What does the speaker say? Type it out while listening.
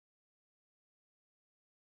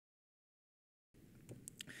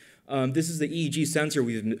This is the EEG sensor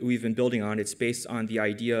we've been building on. It's based on the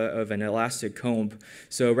idea of an elastic comb.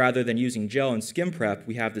 So rather than using gel and skin prep,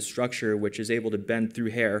 we have the structure which is able to bend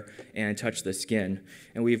through hair and touch the skin.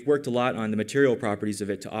 And we've worked a lot on the material properties of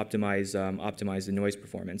it to optimize the noise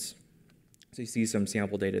performance. So you see some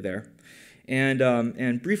sample data there.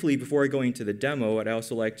 And briefly, before going into the demo, I'd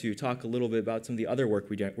also like to talk a little bit about some of the other work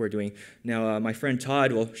we're doing. Now, my friend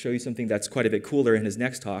Todd will show you something that's quite a bit cooler in his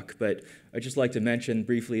next talk, but I'd just like to mention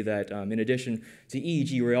briefly that in addition to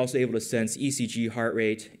EEG, we're also able to sense ECG, heart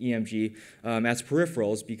rate, EMG as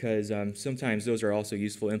peripherals, because sometimes those are also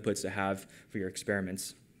useful inputs to have for your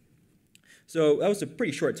experiments. So that was a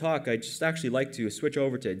pretty short talk. I'd just actually like to switch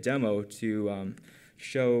over to a demo to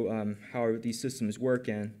show how these systems work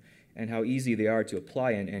and how easy they are to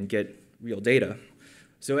apply and get real data.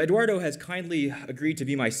 So Eduardo has kindly agreed to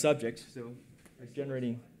be my subject, so he's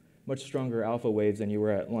generating much stronger alpha waves than you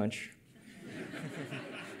were at lunch.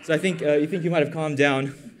 So I think you might have calmed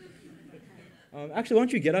down. Actually, why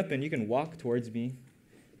don't you get up and you can walk towards me.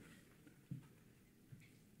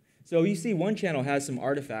 So you see one channel has some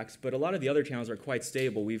artifacts, but a lot of the other channels are quite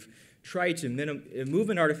stable. We've tried to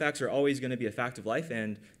movement artifacts are always going to be a fact of life,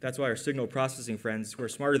 and that's why our signal processing friends who are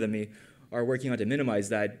smarter than me are working on to minimize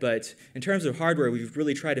that. But in terms of hardware, we've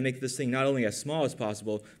really tried to make this thing not only as small as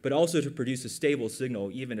possible, but also to produce a stable signal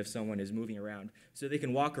even if someone is moving around, so they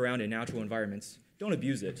can walk around in natural environments. Don't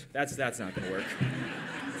abuse it. That's not going to work.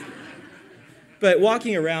 But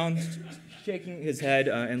walking around, shaking his head,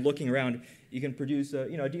 and looking around, you can produce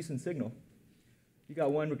a decent signal. We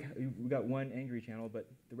got one angry channel, but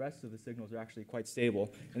the rest of the signals are actually quite stable,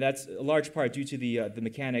 and that's a large part due to the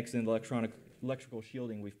mechanics and the electrical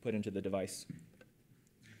shielding we've put into the device.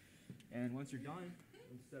 And once you're done,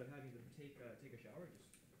 instead of having to take a shower,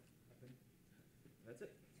 that's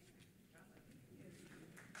it.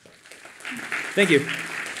 Thank you.